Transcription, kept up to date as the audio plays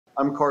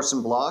I'm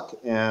Carson Block,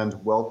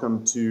 and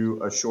welcome to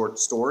A Short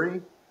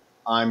Story.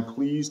 I'm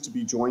pleased to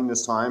be joined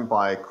this time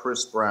by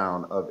Chris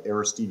Brown of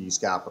Aristedes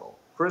Capital.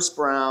 Chris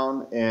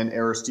Brown and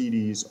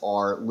Aristedes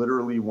are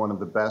literally one of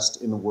the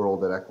best in the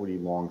world at equity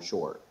long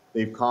short.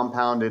 They've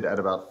compounded at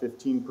about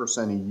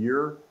 15% a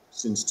year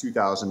since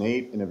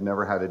 2008 and have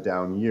never had a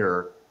down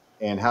year.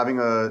 And having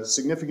a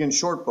significant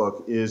short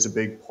book is a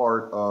big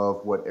part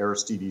of what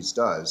Aristedes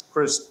does.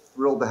 Chris,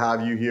 thrilled to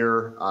have you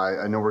here.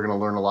 I know we're going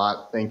to learn a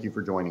lot. Thank you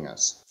for joining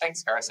us.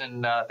 Thanks,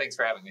 Carson. Thanks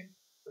for having me.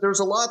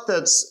 There's a lot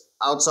that's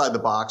outside the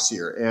box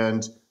here.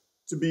 And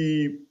to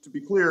be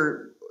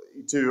clear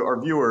to our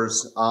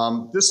viewers,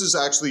 this is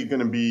actually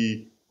going to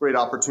be a great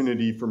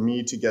opportunity for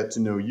me to get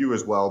to know you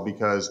as well,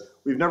 because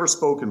we've never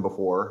spoken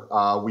before.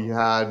 We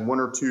had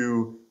one or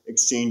two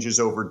exchanges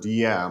over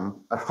DM,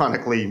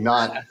 ironically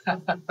not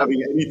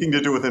having anything to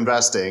do with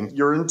investing.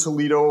 You're in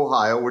Toledo,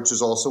 Ohio, which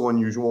is also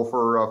unusual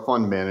for a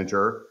fund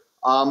manager.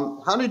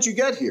 How did you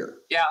get here?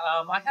 Yeah,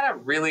 I had a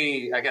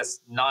really,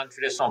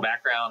 non-traditional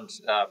background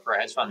for a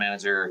hedge fund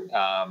manager.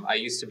 I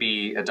used to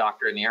be a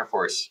doctor in the Air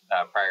Force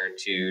prior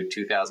to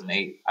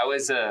 2008. I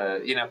was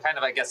a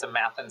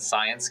math and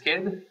science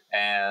kid,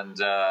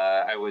 and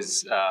I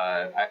was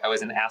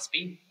an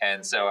ASPE,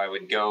 and so I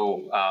would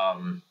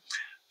go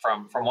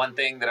from one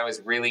thing that I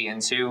was really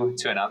into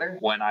to another.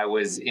 When I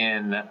was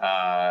in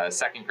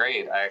second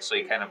grade, I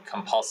actually kind of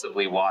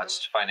compulsively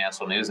watched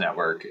Financial News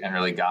Network and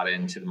really got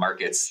into the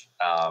markets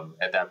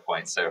at that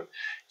point. So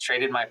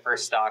traded my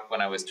first stock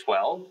when I was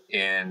 12.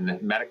 In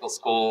medical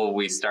school,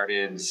 we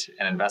started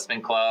an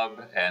investment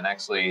club. And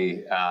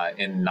actually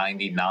in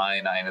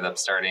 99, I ended up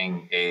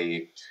starting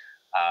a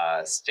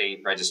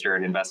state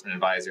registered investment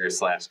advisor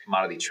 /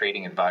 commodity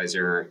trading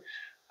advisor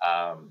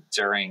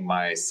during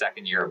my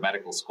second year of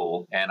medical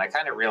school. And I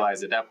kind of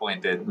realized at that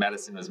point that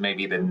medicine was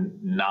maybe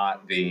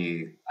not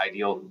the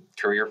ideal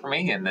career for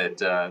me, and that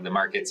the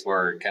markets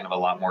were kind of a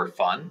lot more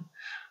fun.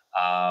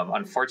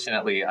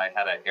 Unfortunately, I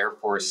had an Air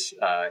Force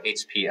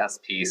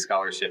HPSP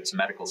scholarship to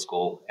medical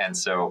school. And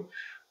so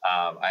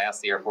I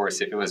asked the Air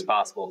Force if it was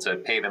possible to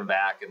pay them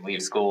back and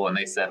leave school. And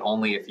they said,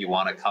 only if you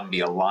want to come be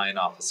a line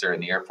officer in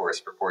the Air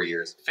Force for 4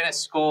 years. Finished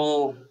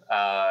school,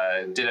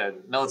 did a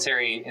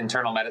military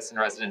internal medicine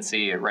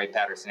residency at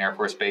Wright-Patterson Air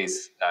Force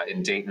Base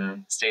in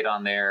Dayton. Stayed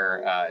on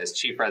there as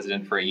chief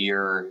resident for a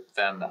year.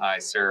 Then I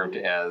served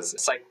as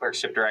site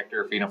clerkship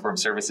director for Uniformed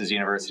Services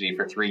University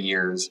for 3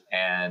 years.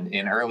 And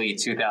in early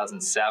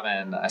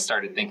 2007, I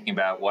started thinking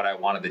about what I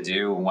wanted to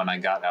do when I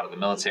got out of the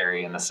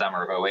military in the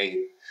summer of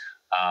 '08.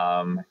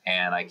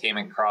 And I came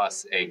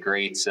across a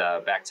great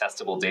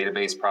back-testable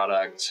database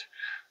product,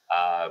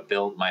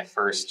 built my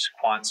first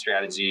quant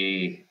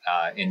strategy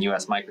in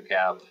US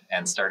microcap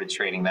and started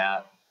trading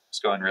that. It's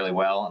going really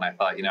well. And I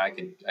thought,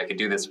 I could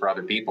do this for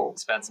other people.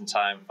 Spent some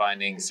time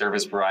finding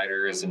service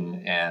providers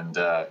and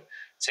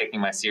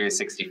taking my Series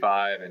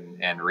 65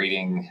 and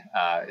reading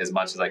as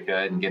much as I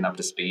could and getting up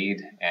to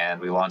speed. And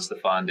we launched the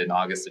fund in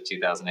August of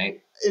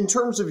 2008. In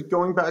terms of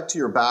going back to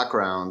your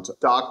background,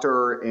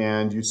 doctor,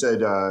 and you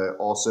said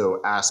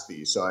also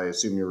ASPE, so I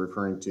assume you're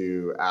referring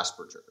to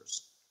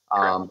Asperger's.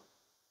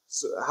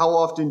 So how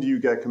often do you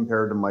get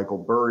compared to Michael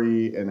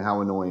Burry, and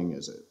how annoying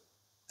is it?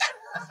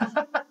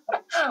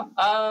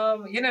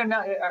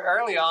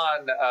 Early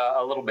on,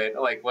 a little bit,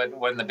 like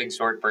when The Big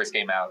Short first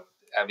came out.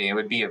 I mean, it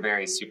would be a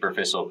very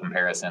superficial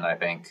comparison. I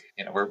think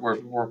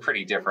we're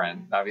pretty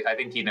different. I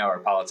think our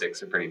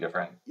politics are pretty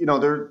different.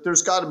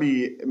 There's got to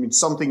be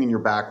something in your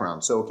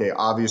background. So okay,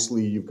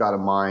 obviously you've got a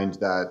mind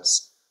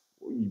that's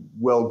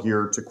well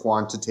geared to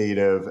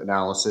quantitative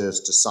analysis,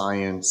 to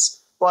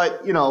science.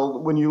 But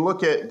when you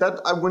look at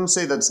that, I wouldn't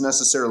say that's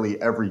necessarily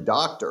every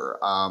doctor.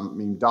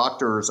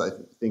 Doctors I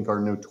think are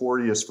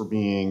notorious for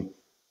being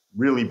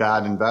really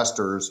bad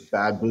investors,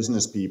 bad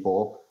business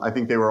people. I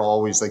think they were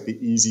always like the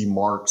easy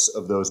marks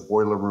of those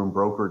boiler room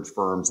brokerage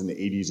firms in the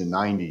 80s and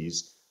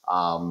 90s.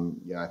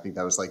 I think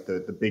that was like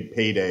the big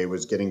payday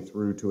was getting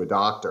through to a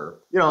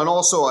doctor. And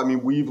also,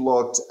 we've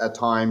looked at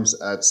times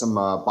at some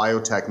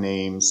biotech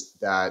names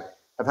that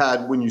have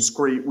had, when you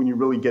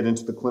really get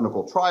into the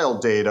clinical trial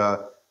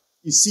data,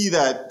 you see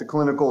that the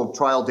clinical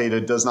trial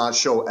data does not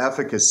show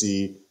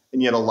efficacy.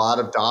 And yet a lot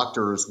of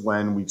doctors,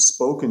 when we've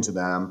spoken to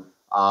them,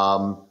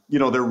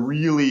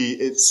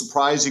 it's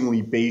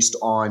surprisingly based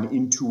on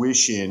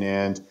intuition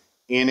and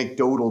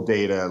anecdotal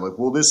data. Like,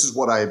 well, this is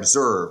what I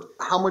observed.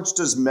 How much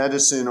does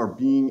medicine, or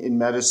being in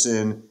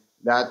medicine,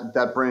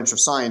 that branch of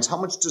science, how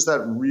much does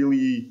that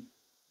really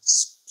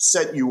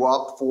set you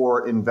up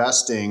for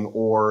investing,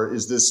 or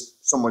is this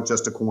somewhat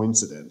just a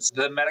coincidence?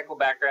 The medical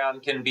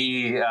background can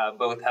be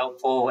both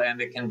helpful and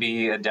it can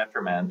be a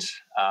detriment.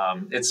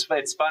 It's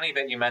funny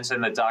that you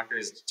mentioned that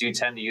doctors do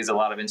tend to use a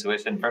lot of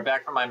intuition.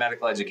 Back from my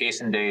medical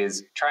education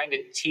days, trying to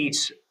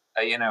teach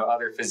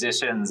other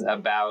physicians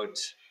about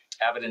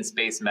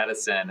evidence-based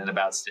medicine and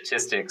about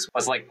statistics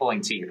was like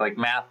pulling teeth. Like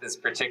math is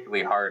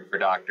particularly hard for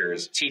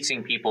doctors.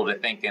 Teaching people to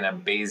think in a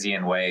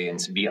Bayesian way and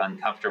to be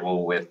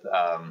uncomfortable with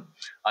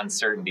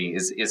uncertainty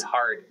is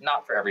hard,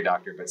 not for every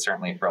doctor, but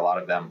certainly for a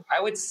lot of them.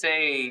 I would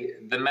say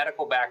the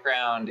medical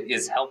background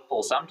is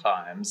helpful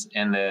sometimes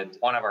in that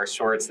one of our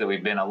shorts that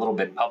we've been a little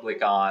bit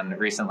public on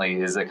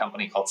recently is a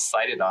company called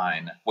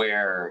Cytidine,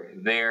 where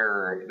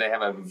they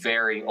have a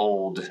very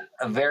old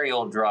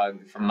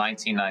drug from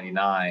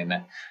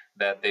 1999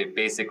 that they've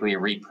basically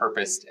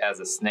repurposed as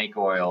a snake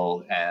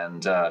oil.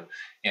 And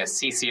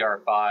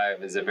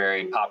CCR5 is a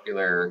very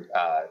popular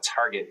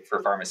target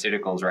for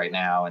pharmaceuticals right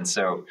now. And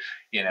so,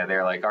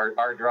 they're like,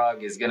 our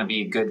drug is going to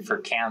be good for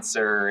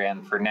cancer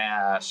and for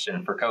NASH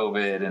and for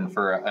COVID and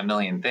for a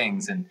million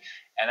things. And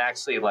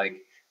actually, like,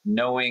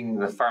 knowing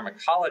the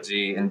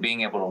pharmacology and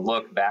being able to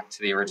look back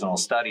to the original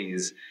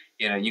studies,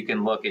 you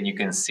can look and you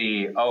can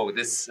see, the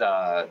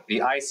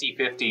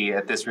IC50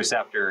 at this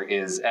receptor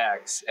is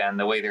X, and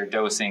the way they're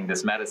dosing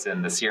this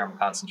medicine, the serum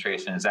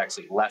concentration is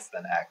actually less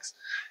than X.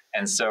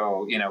 And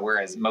so,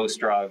 whereas most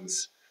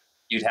drugs,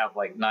 you'd have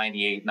like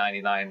 98,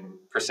 99%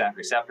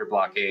 receptor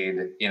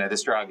blockade,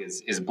 this drug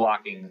is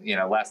blocking,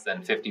 less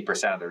than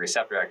 50% of the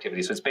receptor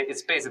activity. So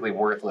it's basically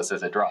worthless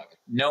as a drug.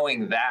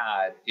 Knowing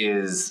that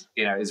is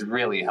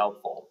really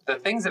helpful. The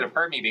things that have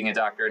hurt me being a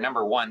doctor,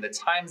 number one, the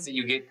times that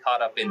you get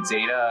caught up in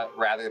data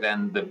rather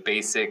than the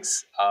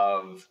basics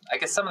of, I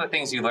guess, some of the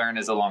things you learn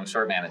as a long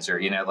short manager,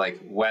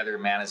 like whether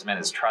management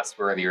is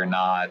trustworthy or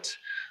not.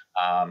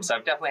 So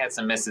I've definitely had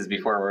some misses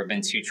before where I've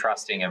been too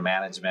trusting of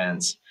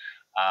management.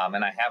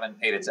 And I haven't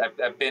paid it.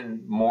 I've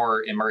been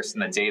more immersed in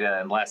the data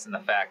and less in the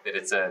fact that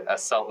it's a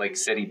Salt Lake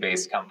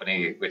City-based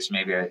company, which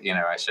maybe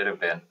I should have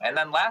been. And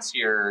then last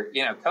year,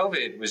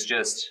 COVID was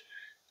just.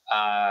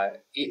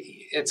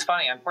 It's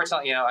funny.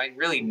 Unfortunately, I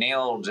really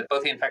nailed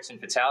both the infection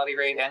fatality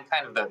rate and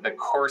kind of the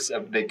course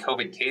of the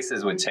COVID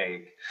cases would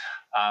take.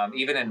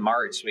 Even in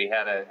March, we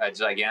had a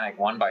gigantic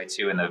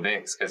 1x2 in the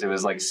VIX because it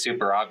was like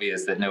super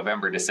obvious that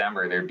November,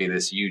 December, there'd be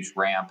this huge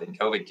ramp in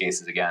COVID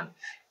cases again.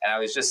 And I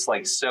was just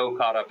like so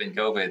caught up in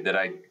COVID that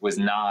I was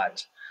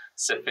not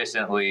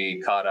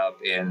sufficiently caught up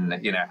in,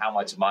 how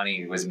much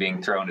money was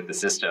being thrown at the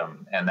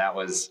system. And that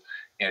was,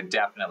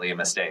 definitely a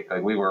mistake.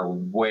 Like we were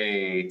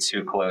way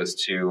too close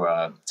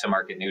to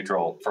market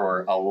neutral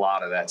for a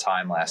lot of that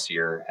time last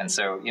year. And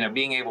so,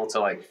 being able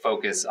to like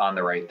focus on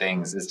the right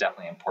things is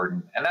definitely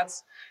important. And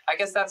I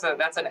guess that's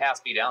an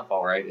ASPE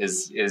downfall, right?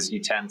 Is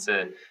you tend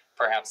to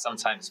perhaps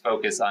sometimes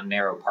focus on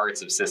narrow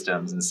parts of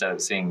systems instead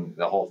of seeing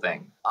the whole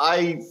thing.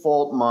 I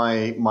fault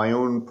my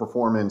own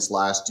performance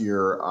last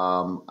year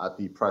at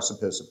the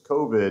precipice of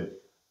COVID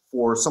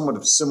for somewhat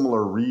of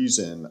similar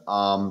reason.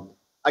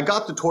 I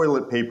got the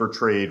toilet paper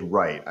trade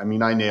right. I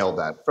mean, I nailed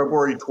that.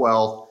 February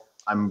 12th,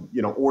 I'm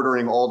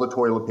ordering all the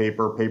toilet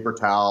paper, paper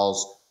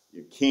towels,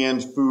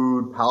 canned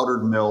food,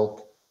 powdered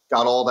milk,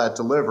 got all that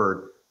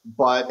delivered.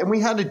 And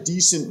we had a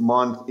decent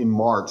month in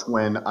March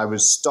when I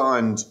was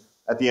stunned.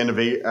 At the end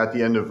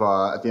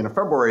of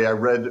February, I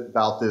read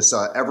about this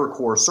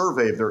Evercore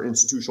survey of their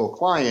institutional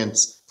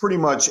clients. Pretty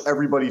much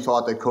everybody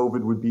thought that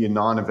COVID would be a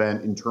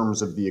non-event in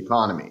terms of the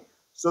economy.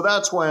 So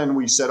that's when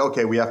we said,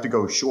 okay, we have to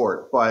go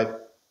short. But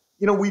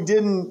we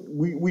didn't.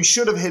 We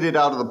should have hit it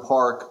out of the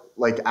park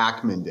like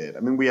Ackman did. I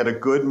mean, we had a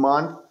good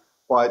month,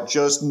 but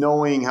just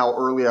knowing how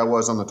early I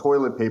was on the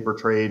toilet paper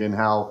trade and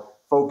how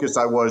focused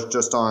I was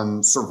just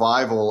on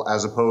survival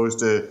as opposed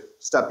to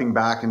stepping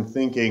back and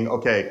thinking,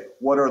 okay,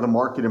 what are the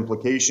market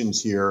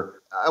implications here?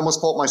 I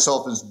almost fault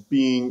myself as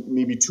being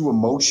maybe too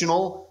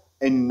emotional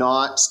and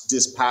not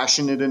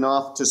dispassionate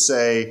enough to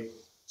say,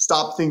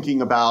 stop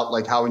thinking about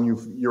like how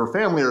your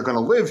family are going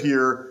to live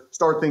here.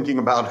 Start thinking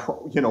about,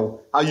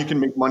 how you can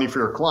make money for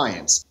your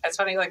clients. It's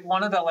funny. Like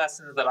one of the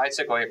lessons that I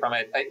took away from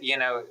it,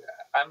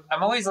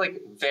 I'm always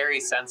like very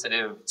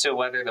sensitive to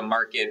whether the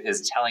market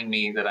is telling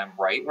me that I'm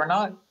right or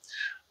not.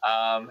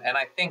 And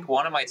I think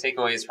one of my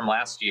takeaways from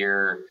last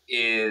year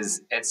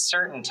is at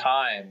certain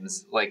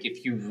times, like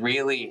if you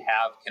really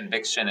have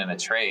conviction in a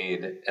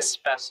trade,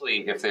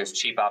 especially if there's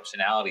cheap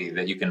optionality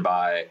that you can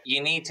buy,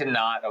 you need to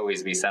not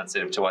always be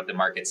sensitive to what the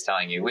market's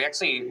telling you.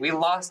 We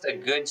lost a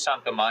good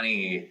chunk of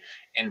money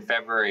in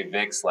February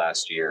VIX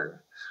last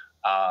year.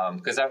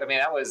 Because that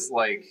was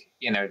like,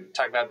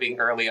 talk about being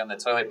early on the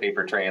toilet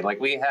paper trade. Like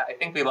I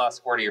think we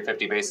lost 40 or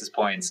 50 basis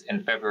points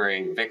in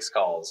February VIX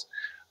calls.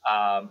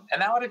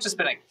 And that would have just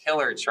been a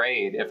killer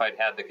trade if I'd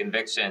had the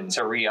conviction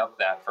to re-up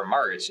that for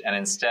March. And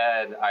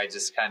instead, I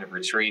just kind of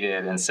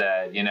retreated and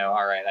said,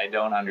 all right, I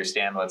don't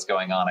understand what's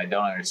going on. I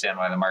don't understand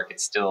why the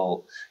market's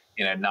still,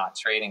 not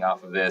trading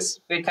off of this.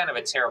 We had kind of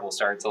a terrible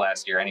start to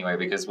last year anyway,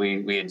 because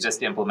we had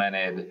just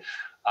implemented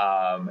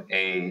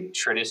a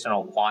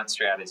traditional quant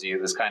strategy.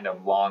 It was kind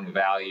of long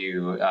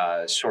value,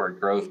 short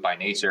growth by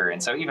nature.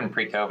 And so even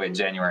pre-COVID,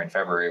 January and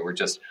February were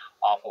just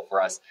awful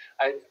for us.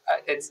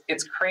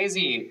 It's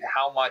crazy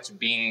how much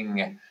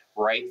being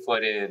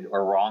right-footed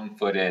or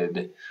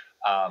wrong-footed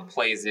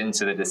plays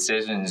into the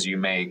decisions you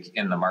make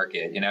in the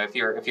market. If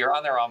you're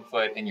on the wrong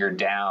foot and you're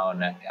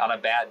down on a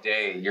bad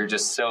day, you're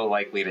just so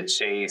likely to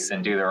chase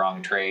and do the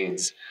wrong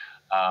trades.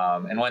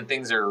 And when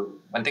things are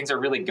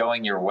really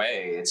going your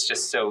way, it's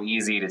just so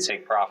easy to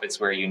take profits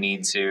where you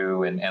need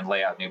to and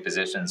lay out new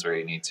positions where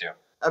you need to.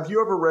 Have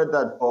you ever read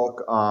that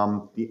book,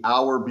 The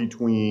Hour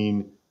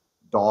Between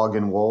Dog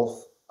and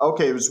Wolf?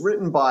 Okay, it was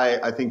written by,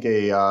 I think,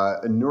 a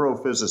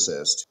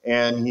neurophysicist,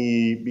 and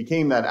he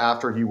became that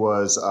after he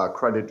was a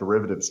credit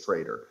derivatives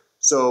trader.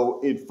 So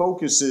it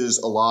focuses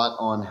a lot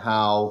on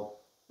how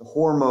the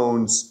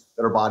hormones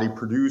that our body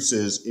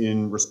produces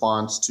in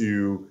response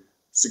to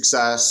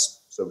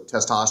success, so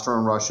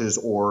testosterone rushes,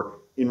 or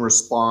in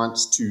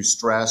response to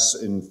stress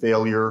and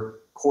failure,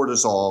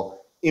 cortisol,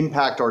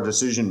 impact our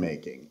decision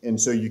making. And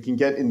so you can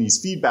get in these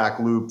feedback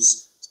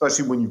loops,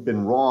 especially when you've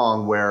been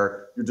wrong,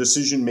 where your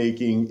decision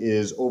making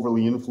is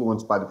overly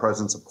influenced by the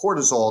presence of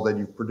cortisol that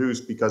you've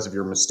produced because of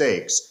your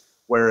mistakes.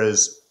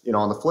 Whereas,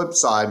 on the flip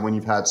side, when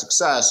you've had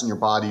success and your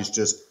body's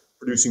just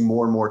producing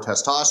more and more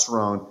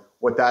testosterone,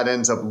 what that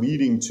ends up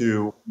leading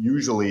to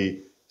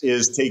usually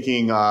is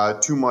taking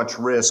too much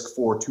risk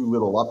for too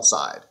little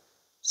upside.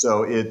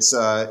 So it's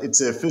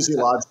a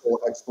physiological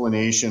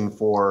explanation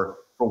for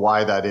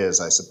why that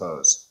is, I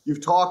suppose.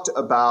 You've talked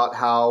about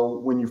how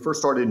when you first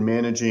started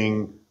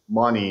managing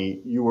money,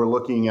 you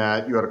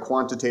had a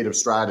quantitative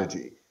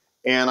strategy.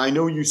 And I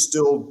know you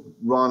still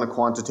run a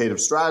quantitative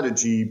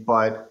strategy,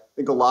 but I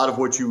think a lot of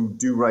what you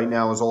do right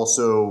now is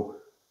also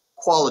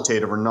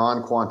qualitative or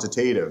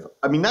non-quantitative.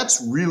 I mean,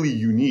 that's really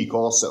unique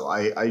also.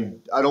 I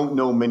don't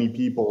know many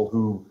people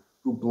who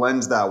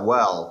blends that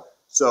well.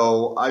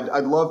 So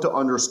I'd love to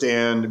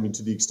understand,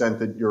 to the extent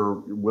that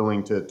you're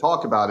willing to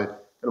talk about it,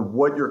 kind of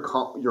what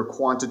your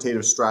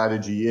quantitative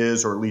strategy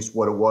is, or at least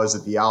what it was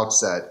at the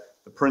outset,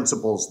 the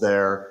principles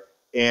there,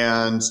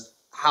 and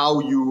how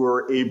you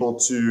were able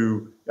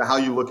to, how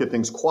you look at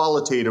things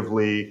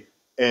qualitatively,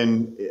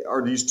 and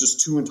are these just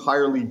two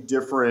entirely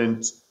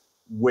different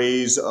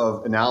ways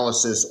of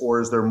analysis, or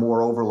is there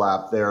more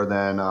overlap there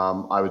than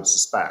I would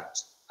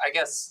suspect? I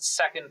guess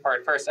second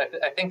part first,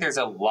 I think there's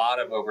a lot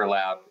of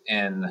overlap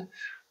in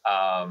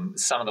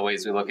some of the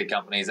ways we look at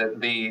companies.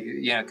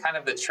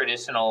 The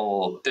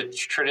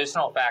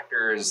traditional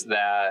factors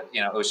that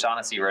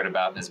O'Shaughnessy wrote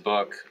about in his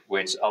book,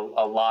 which a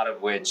lot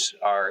of which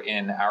are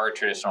in our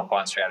traditional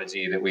quant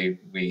strategy that we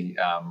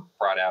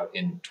brought out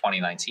in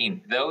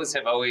 2019. Those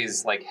have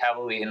always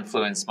heavily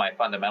influenced my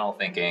fundamental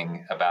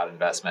thinking about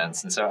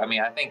investments. And so,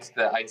 I think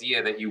the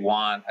idea that you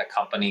want a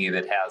company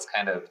that has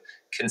kind of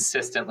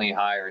consistently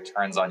high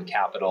returns on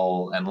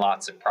capital and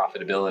lots of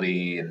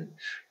profitability, and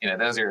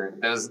those are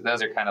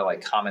kind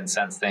of common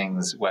sense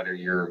things, whether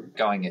you're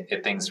going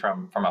at things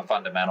from a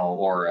fundamental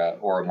or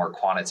a more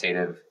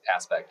quantitative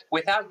aspect.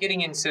 Without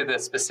getting into the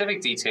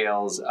specific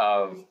details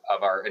of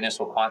our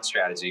initial quant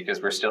strategy, because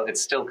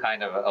it's still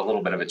kind of a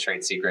little bit of a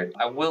trade secret,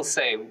 I will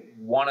say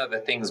one of the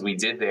things we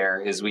did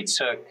there is we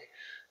took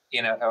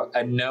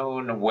a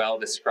known,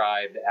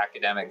 well-described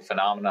academic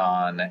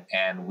phenomenon,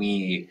 and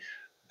we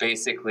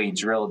basically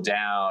drill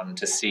down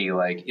to see,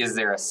 is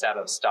there a set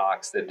of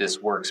stocks that this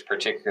works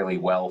particularly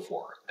well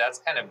for? That's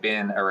kind of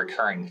been a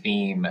recurring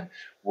theme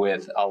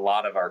with a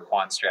lot of our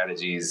quant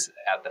strategies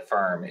at the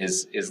firm,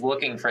 is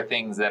looking for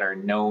things that are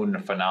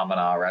known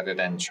phenomena rather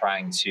than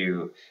trying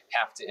to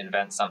have to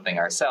invent something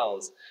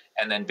ourselves,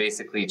 and then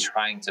basically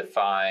trying to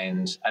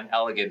find an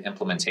elegant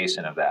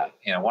implementation of that.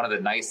 One of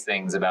the nice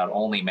things about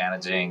only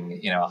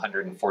managing,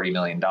 $140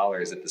 million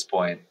at this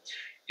point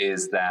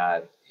is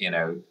that,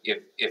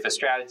 if a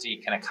strategy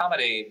can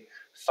accommodate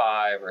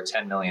 $5 or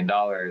 $10 million,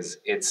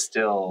 it's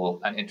still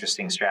an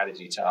interesting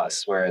strategy to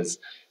us. Whereas,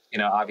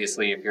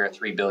 obviously, if you're a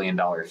 $3 billion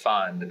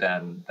fund,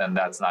 then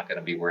that's not going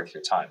to be worth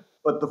your time.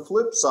 But the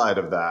flip side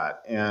of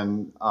that,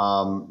 and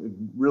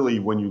really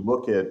when you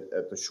look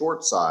at the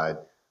short side,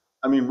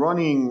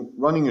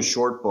 running a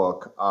short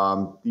book,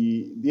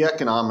 the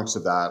economics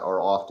of that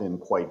are often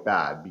quite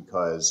bad,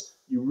 because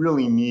you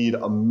really need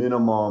a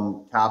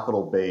minimum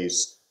capital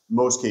base, in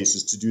most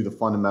cases, to do the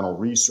fundamental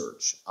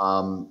research.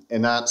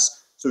 And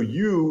that's, so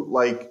you,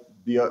 like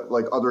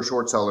other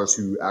short sellers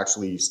who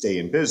actually stay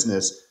in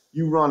business,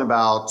 you run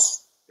about,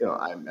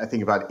 I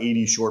think about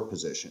 80 short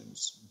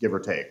positions, give or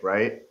take,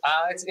 right?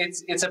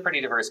 It's a pretty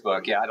diverse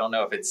book. Yeah, I don't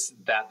know if it's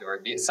that,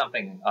 or it's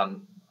something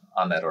on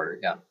that order.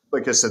 Yeah.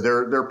 Like I said,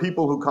 there are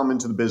people who come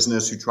into the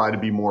business who try to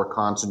be more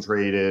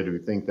concentrated, who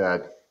think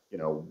that,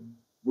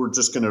 we're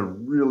just going to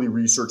really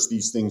research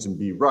these things and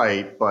be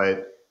right.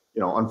 But,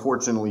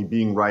 unfortunately,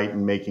 being right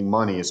and making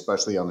money,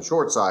 especially on the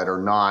short side,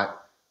 are not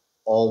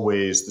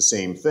always the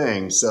same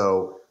thing.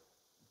 So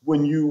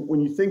when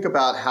you think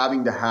about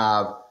having to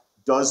have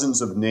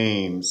dozens of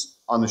names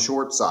on the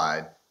short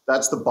side,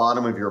 that's the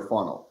bottom of your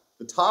funnel.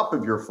 The top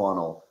of your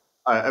funnel,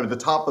 the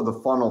top of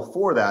the funnel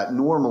for that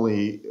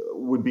normally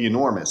would be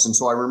enormous. And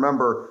so I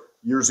remember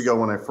years ago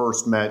when I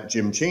first met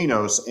Jim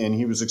Chanos, and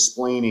he was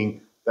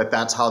explaining that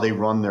that's how they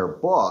run their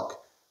book.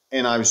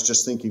 And I was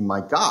just thinking, my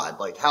God,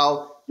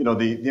 how,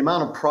 the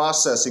amount of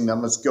processing that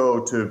must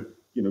go to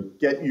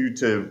get you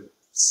to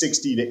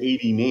 60 to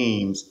 80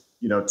 names,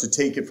 to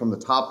take it from the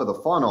top of the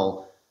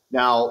funnel.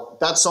 Now,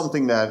 that's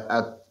something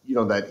that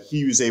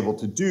he was able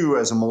to do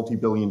as a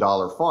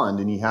multi-billion-dollar fund,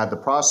 and he had the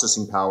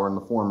processing power in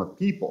the form of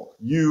people.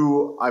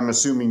 You, I'm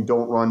assuming,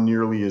 don't run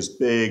nearly as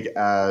big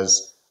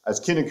as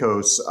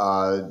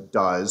Kynikos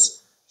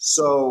does.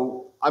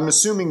 So I'm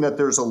assuming that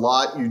there's a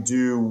lot you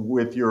do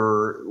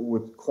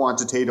with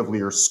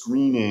quantitatively or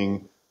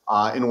screening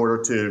in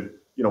order to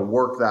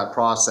work that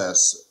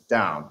process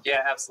down.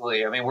 Yeah,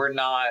 absolutely. I mean, we're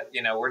not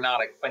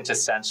a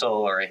quintessential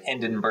or a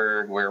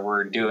Hindenburg where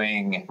we're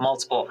doing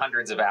multiple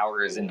hundreds of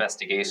hours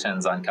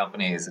investigations on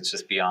companies. It's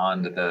just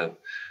beyond the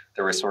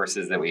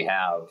resources that we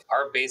have.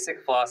 Our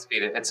basic philosophy,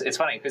 it's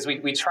funny because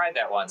we tried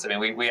that once. I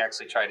mean, we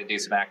actually tried to do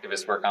some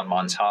activist work on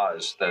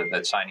Montage,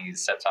 the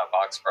Chinese set-top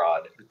box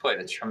fraud. We put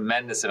a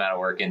tremendous amount of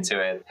work into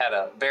it, had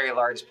a very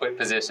large put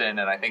position,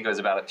 and I think it was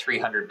about a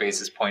 300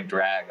 basis point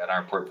drag on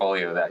our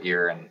portfolio that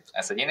year. And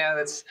I said,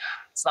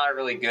 it's not a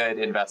really good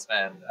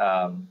investment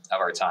of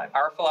our time.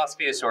 Our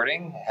philosophy of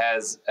shorting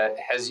has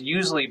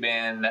usually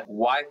been,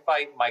 why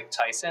fight Mike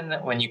Tyson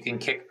when you can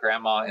kick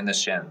grandma in the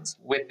shins?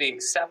 With the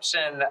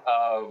exception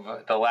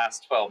of the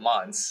last 12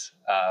 months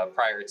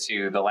prior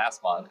to the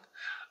last month,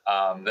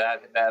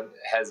 that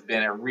has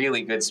been a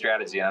really good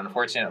strategy. And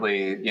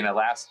unfortunately,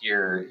 last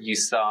year you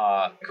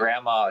saw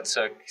grandma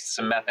took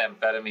some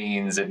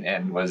methamphetamines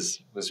and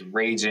was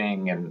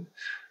raging and,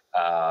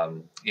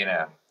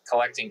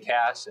 collecting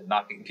cash and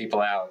knocking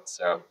people out.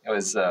 So it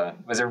was a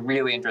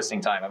really interesting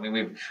time. I mean,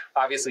 we've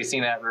obviously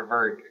seen that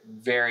revert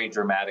very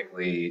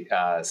dramatically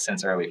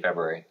since early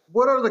February.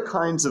 What are the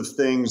kinds of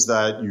things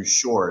that you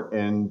short?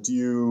 And do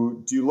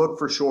you look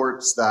for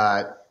shorts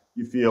that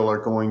you feel are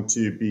going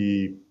to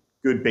be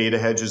good beta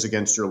hedges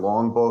against your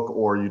long book,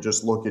 or you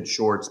just look at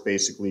shorts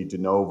basically de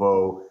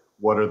novo?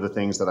 What are the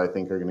things that I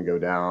think are going to go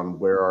down?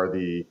 Where are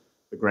the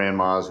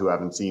grandmas who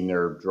haven't seen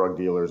their drug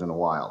dealers in a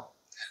while?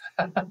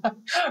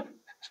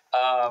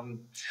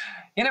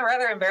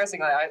 Rather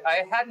embarrassingly,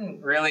 I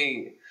hadn't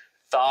really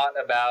thought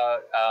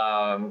about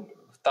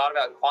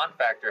quant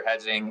factor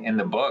hedging in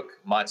the book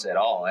much at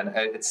all, and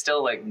it's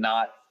still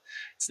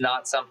it's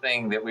not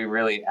something that we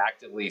really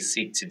actively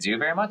seek to do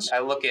very much. I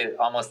look at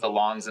almost the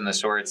longs and the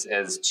shorts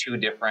as two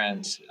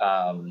different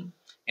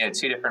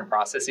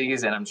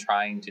processes, and I'm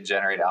trying to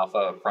generate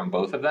alpha from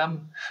both of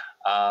them.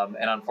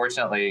 And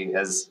unfortunately,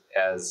 as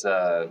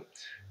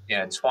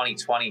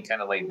 2020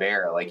 kind of laid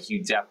bare, like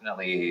you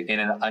definitely,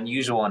 in an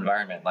unusual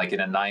environment, like in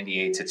a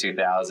 98 to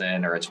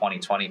 2000 or a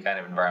 2020 kind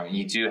of environment,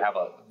 you do have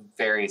a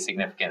very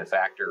significant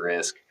factor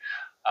risk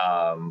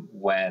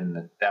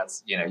when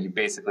that's, you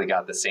basically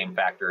got the same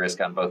factor risk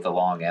on both the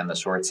long and the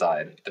short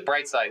side. The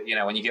bright side,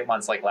 when you get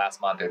months like last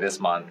month or this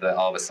month,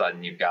 all of a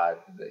sudden you've got,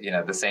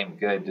 the same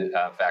good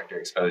factor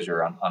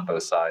exposure on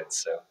both sides.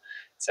 So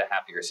it's a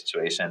happier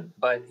situation.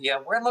 But yeah,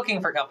 we're looking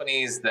for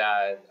companies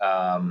that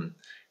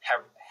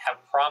have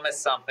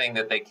promised something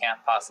that they can't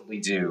possibly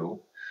do,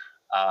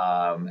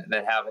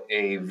 that have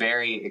a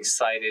very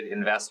excited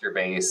investor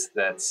base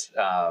that's,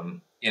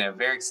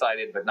 very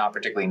excited but not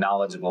particularly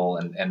knowledgeable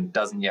and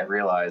doesn't yet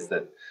realize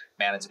that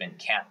management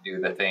can't do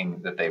the thing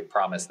that they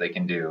promised they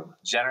can do.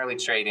 Generally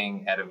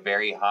trading at a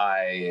very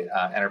high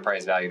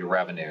enterprise value to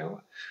revenue,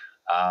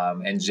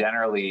 and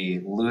generally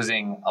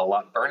burning a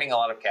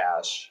lot of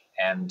cash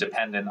and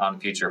dependent on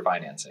future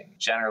financing.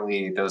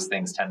 Generally, those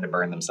things tend to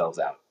burn themselves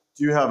out.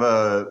 Do you have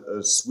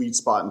a sweet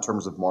spot in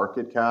terms of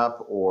market cap,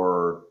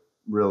 or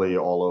really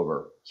all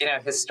over?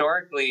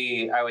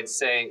 Historically, I would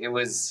say it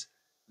was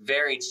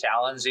very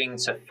challenging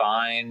to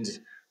find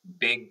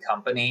big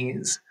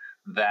companies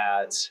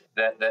that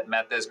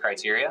met those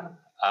criteria.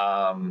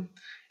 And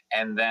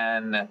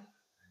then,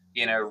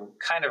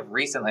 kind of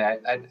recently, I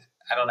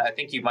don't know, I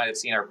think you might have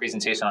seen our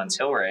presentation on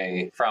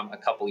Tilray from a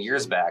couple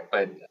years back,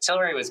 but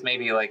Tilray was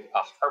maybe like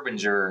a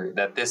harbinger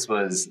that this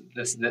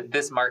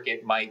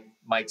market might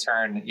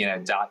turn,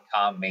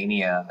 .com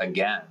mania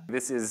again.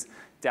 This is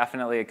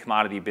definitely a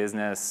commodity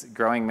business.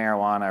 Growing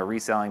marijuana,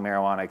 reselling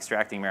marijuana,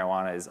 extracting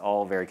marijuana is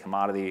all very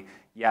commodity.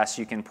 Yes,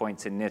 you can point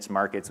to niche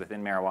markets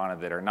within marijuana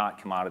that are not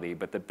commodity,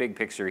 but the big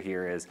picture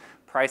here is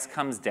price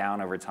comes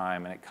down over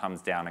time and it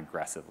comes down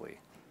aggressively.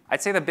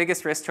 I'd say the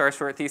biggest risk to our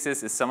short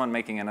thesis is someone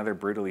making another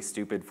brutally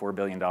stupid $4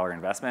 billion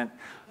investment.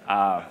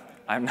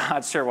 I'm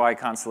not sure why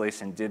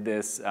Constellation did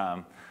this.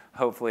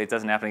 Hopefully it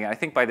doesn't happen again. I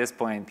think by this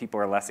point, people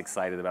are less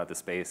excited about the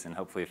space and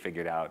hopefully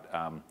figured out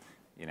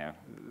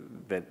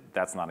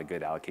that's not a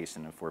good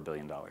allocation of $4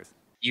 billion.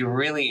 You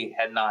really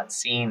had not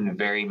seen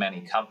very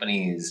many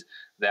companies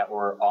that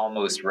were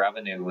almost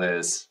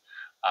revenueless,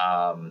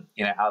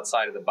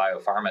 outside of the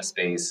biopharma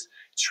space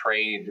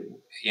trade,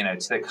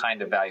 to the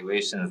kind of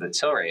valuations that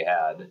Tilray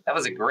had. That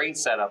was a great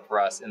setup for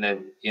us in that,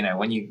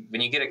 when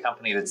you get a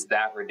company that's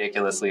that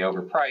ridiculously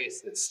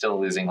overpriced, that's still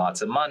losing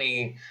lots of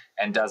money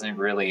and doesn't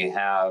really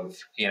have,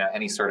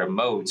 any sort of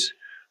moat,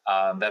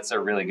 that's a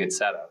really good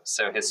setup.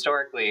 So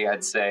historically,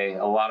 I'd say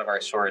a lot of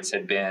our shorts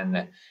had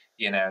been,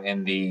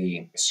 in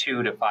the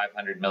 $200 to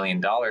 $500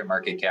 million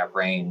market cap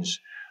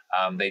range.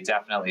 They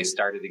definitely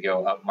started to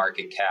go up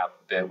market cap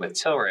a bit with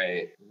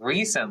Tilray.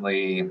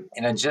 Recently,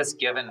 just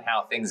given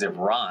how things have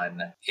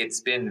run,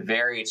 it's been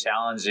very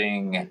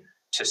challenging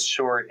to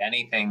short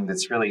anything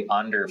that's really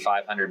under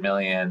 500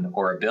 million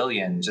or a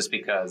billion, just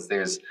because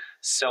there's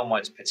so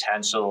much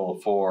potential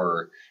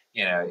for,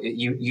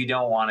 you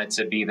don't want it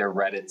to be the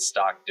Reddit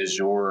stock du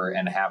jour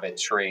and have it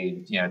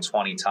trade,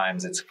 20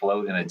 times its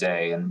float in a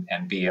day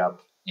and be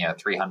up,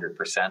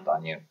 300%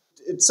 on you.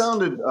 It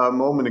sounded a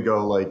moment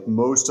ago like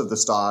most of the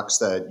stocks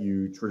that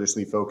you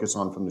traditionally focus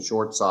on from the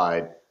short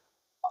side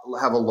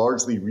have a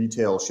largely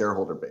retail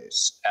shareholder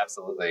base.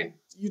 Absolutely.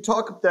 You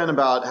talk then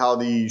about how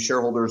the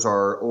shareholders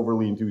are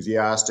overly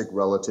enthusiastic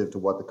relative to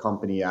what the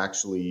company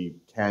actually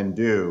can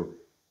do.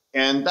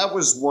 And that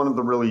was one of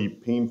the really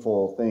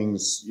painful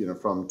things,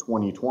 from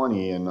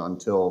 2020 and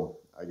until,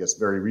 I guess,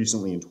 very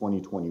recently in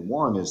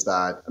 2021, is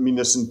that,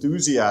 this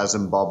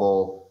enthusiasm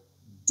bubble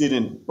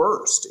didn't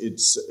burst. It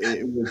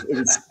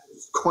was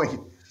quite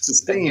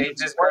sustained. It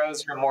just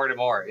grows from more to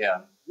more.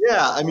 Yeah.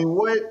 Yeah.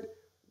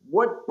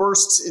 What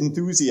bursts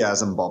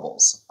enthusiasm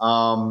bubbles?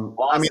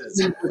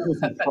 Losses.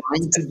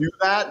 Trying to do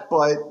that,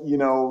 but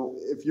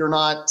if you're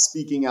not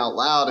speaking out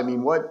loud,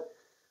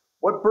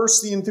 what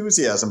bursts the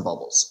enthusiasm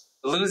bubbles?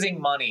 Losing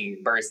money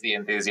burst the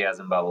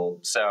enthusiasm bubble.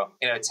 So,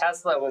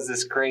 Tesla was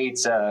this great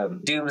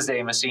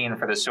doomsday machine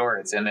for the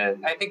shorts. And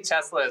I think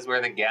Tesla is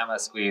where the gamma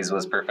squeeze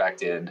was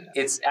perfected.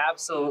 It's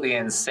absolutely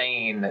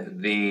insane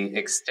the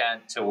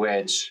extent to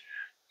which,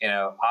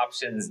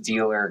 options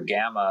dealer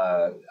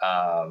gamma,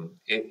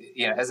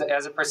 as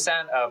a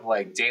percent of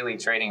like daily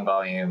trading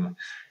volume,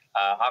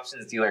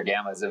 options dealer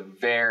gamma is a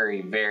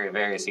very, very,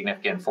 very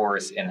significant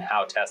force in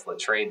how Tesla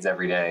trades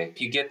every day.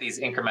 If you get these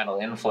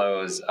incremental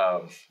inflows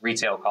of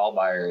retail call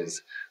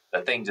buyers,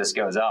 the thing just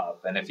goes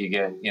up. And if you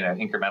get,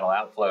 incremental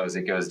outflows,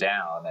 it goes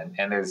down.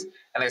 And there's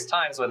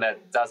times when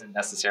that doesn't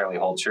necessarily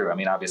hold true.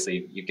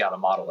 Obviously you've got to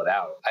model it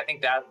out. I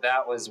think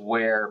that was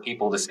where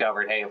people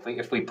discovered, hey,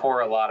 if we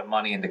pour a lot of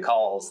money into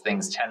calls,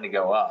 things tend to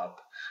go up.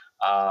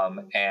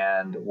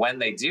 And when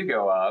they do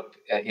go up,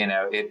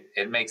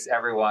 it makes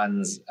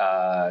everyone's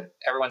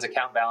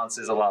account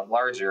balances a lot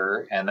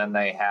larger, and then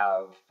they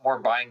have more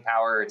buying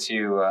power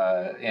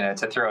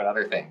to throw at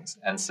other things.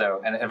 And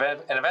so, and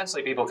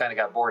eventually people kind of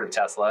got bored of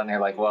Tesla, and they're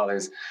like, well,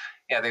 there's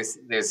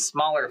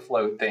smaller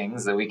float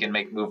things that we can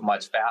make move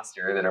much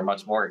faster that are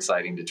much more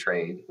exciting to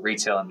trade.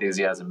 Retail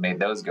enthusiasm made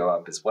those go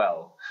up as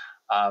well.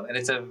 And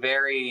it's a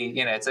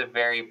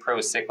very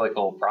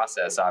pro-cyclical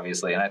process,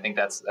 obviously. And I think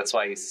that's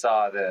why you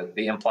saw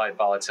the implied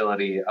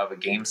volatility of a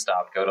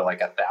GameStop go to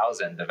like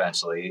 1,000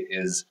 eventually,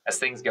 is as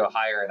things go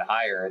higher and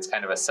higher, it's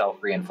kind of a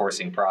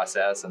self-reinforcing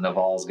process, and the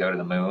vols go to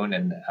the moon.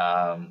 And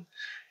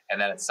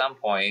then at some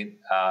point,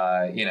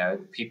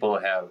 people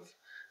have,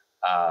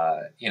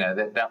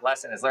 that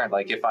lesson is learned.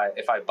 Like if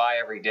I buy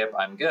every dip,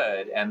 I'm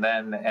good. And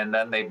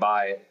then they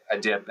buy a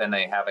dip and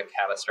they have a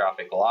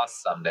catastrophic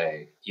loss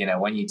someday.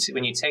 When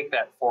you take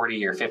that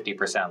 40 or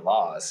 50%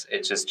 loss,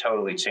 it just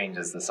totally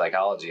changes the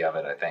psychology of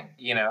it, I think.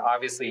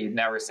 Obviously you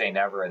never say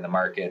never in the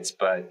markets,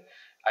 but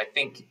I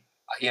think,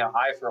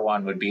 I for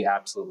one would be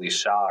absolutely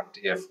shocked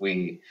if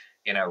we,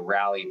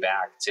 rally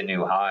back to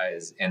new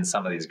highs in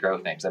some of these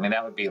growth names.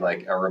 That would be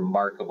like a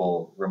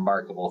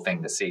remarkable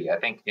thing to see. I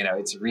think,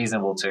 it's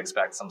reasonable to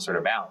expect some sort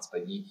of bounce,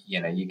 but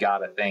you got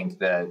to think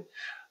that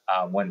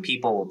when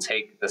people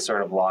take the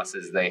sort of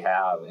losses they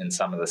have in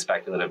some of the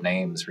speculative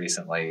names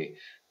recently,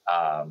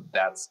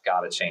 that's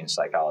got to change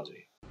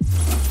psychology.